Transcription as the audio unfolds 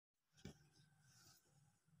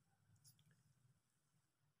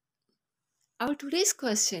Our today's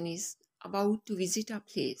question is about to visit a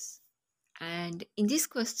place. And in this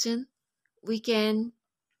question, we can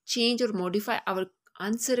change or modify our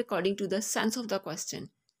answer according to the sense of the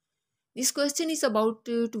question. This question is about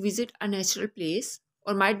to visit a natural place,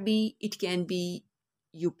 or might be it can be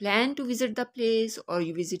you plan to visit the place, or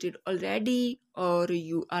you visited already, or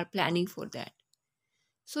you are planning for that.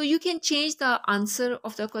 So you can change the answer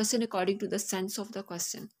of the question according to the sense of the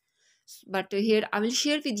question. But here I will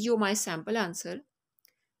share with you my sample answer.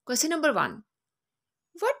 Question number one: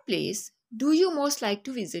 what place do you most like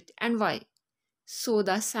to visit and why? So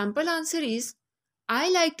the sample answer is I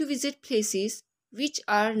like to visit places which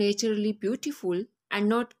are naturally beautiful and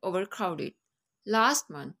not overcrowded. Last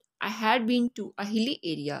month I had been to a hilly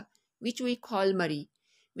area which we call Murray,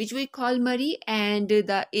 and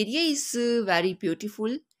the area is very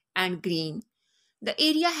beautiful and green. The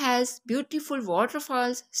area has beautiful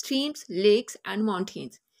waterfalls, streams, lakes and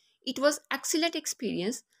mountains. It was excellent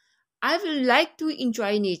experience. I will like to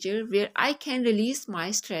enjoy nature where I can release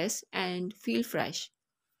my stress and feel fresh.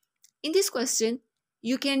 In this question,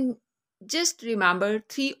 you can just remember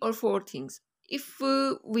three or four things. If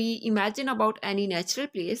we imagine about any natural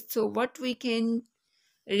place, so what we can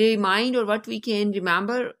remind or what we can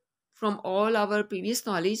remember from all our previous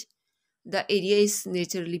knowledge, the area is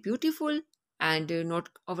naturally beautiful and not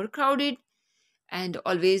overcrowded, and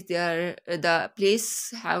always there the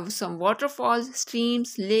place have some waterfalls,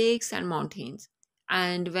 streams, lakes and mountains.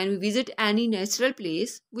 And when we visit any natural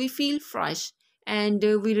place we feel fresh and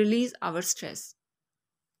we release our stress.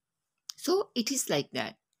 So it is like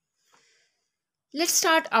that. Let's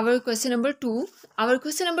start our question number 2. Our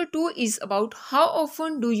question number 2 is about how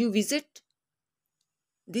often do you visit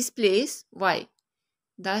this place, why?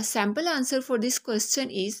 The sample answer for this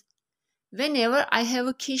question is whenever I have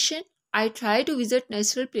occasion I try to visit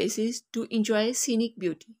natural places to enjoy scenic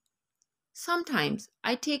beauty. Sometimes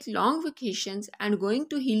I take long vacations and going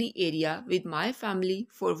to hilly area with my family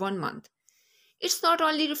for 1 month. It's not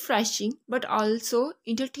only refreshing but also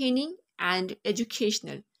entertaining and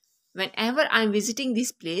educational. Whenever I'm visiting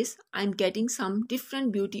this place, I'm getting some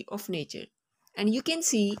different beauty of nature. And you can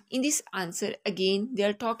see in this answer again they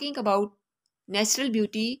are talking about natural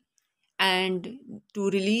beauty and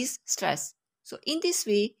to release stress. So in this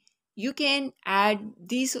way you can add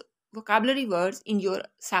these vocabulary words in your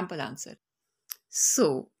sample answer.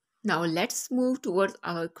 So now let's move towards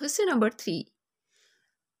our question number 3.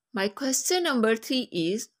 My question number 3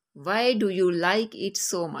 is why do you like it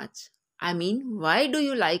so much? I mean, why do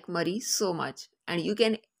you like Murray so much? And you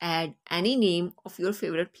can add any name of your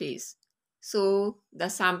favorite place. So the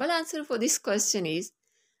sample answer for this question is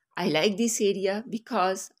I like this area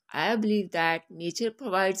because I believe that nature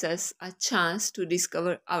provides us a chance to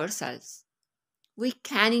discover ourselves. We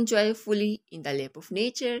can enjoy fully in the lap of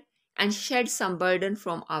nature and shed some burden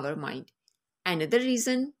from our mind. Another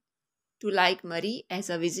reason to like Murray as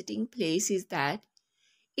a visiting place is that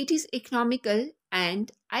it is economical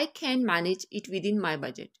and I can manage it within my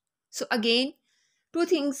budget. So, again, two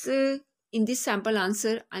things in this sample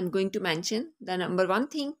answer I'm going to mention. The number one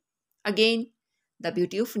thing, again, the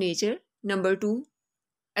beauty of nature. Number two,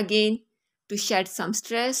 again, to shed some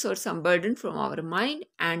stress or some burden from our mind.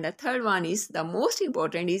 And the third one is the most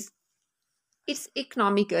important is it's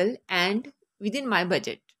economical and within my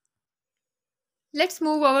budget. Let's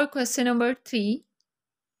move our question number 3,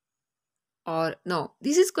 or no,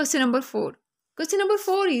 this is question number 4. Question number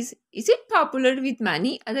 4 is it popular with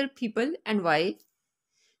many other people and why?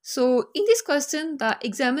 So in this question the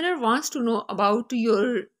examiner wants to know about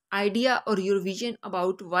your idea or your vision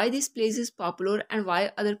about why this place is popular and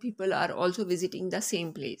why other people are also visiting the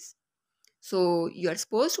same place. So you are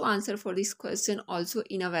supposed to answer for this question also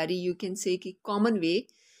in a very, you can say, common way,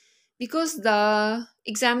 because the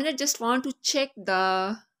examiner just want to check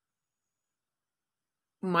the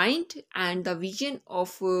mind and the vision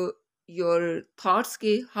of your thoughts,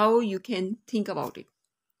 how you can think about it.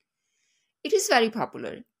 It is very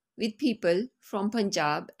popular with people from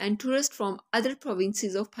Punjab and tourists from other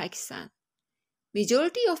provinces of Pakistan.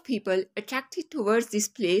 Majority of people attracted towards this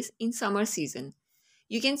place in summer season.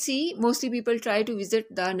 You can see mostly people try to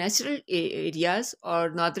visit the natural areas or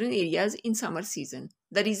northern areas in summer season.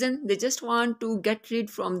 The reason they just want to get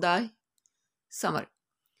rid from the summer.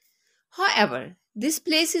 However, this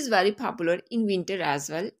place is very popular in winter as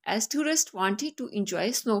well, as tourists wanted to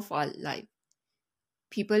enjoy snowfall live.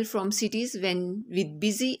 People from cities when with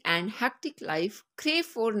busy and hectic life crave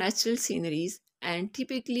for natural sceneries and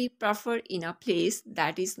typically prefer in a place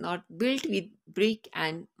that is not built with brick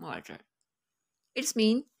and mortar. It's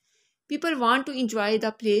mean people want to enjoy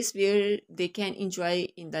the place where they can enjoy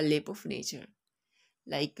in the lap of nature.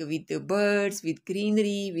 like with the birds, with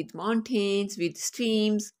greenery, with mountains, with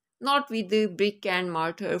streams, not with the brick and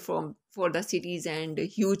mortar from for the cities and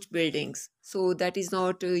huge buildings. So that is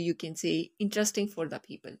not, you can say, interesting for the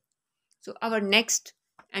people. So our next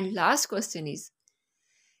and last question is,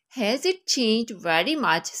 has it changed very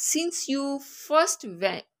much since you first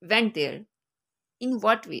went there? In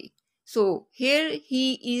what way? So here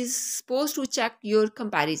he is supposed to check your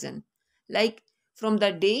comparison, like from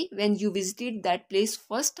the day when you visited that place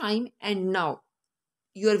first time and now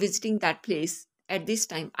you are visiting that place at this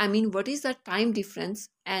time. I mean, what is the time difference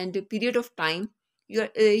and the period of time?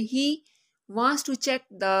 He wants to check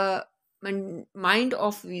the mind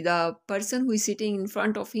of the person who is sitting in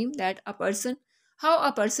front of him, that a person, how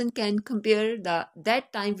a person can compare the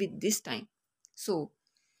that time with this time. So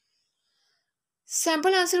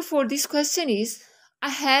sample answer for this question is, I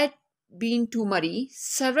had been to Murray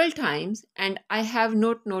several times and I have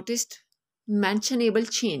not noticed mentionable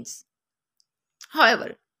change.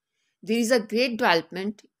 However, there is a great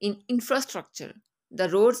development in infrastructure. The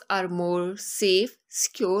roads are more safe,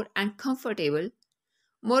 secure, and comfortable.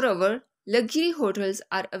 Moreover, luxury hotels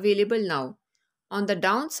are available now. On the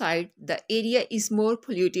downside, the area is more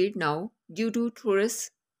polluted now due to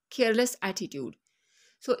tourists' careless attitude.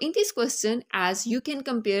 So, in this question, as you can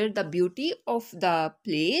compare the beauty of the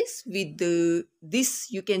place with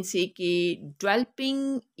this, you can say,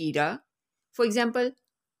 developing era. For example,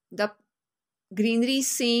 the greenery is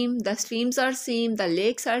same, the streams are same, the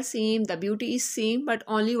lakes are same, the beauty is same, but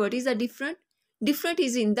only what is the different? Different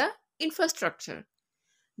is in the infrastructure.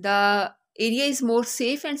 The area is more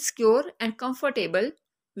safe and secure and comfortable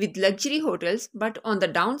with luxury hotels, but on the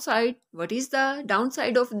downside, what is the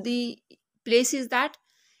downside of the place is that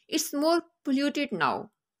it's more polluted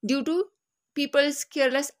now due to people's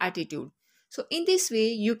careless attitude. So, in this way,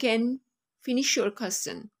 you can finish your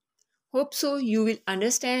question. Hope so you will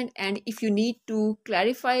understand, and if you need to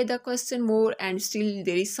clarify the question more and still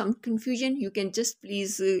there is some confusion, you can just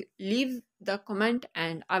please leave the comment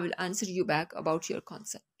and I will answer you back about your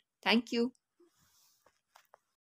concept. Thank you.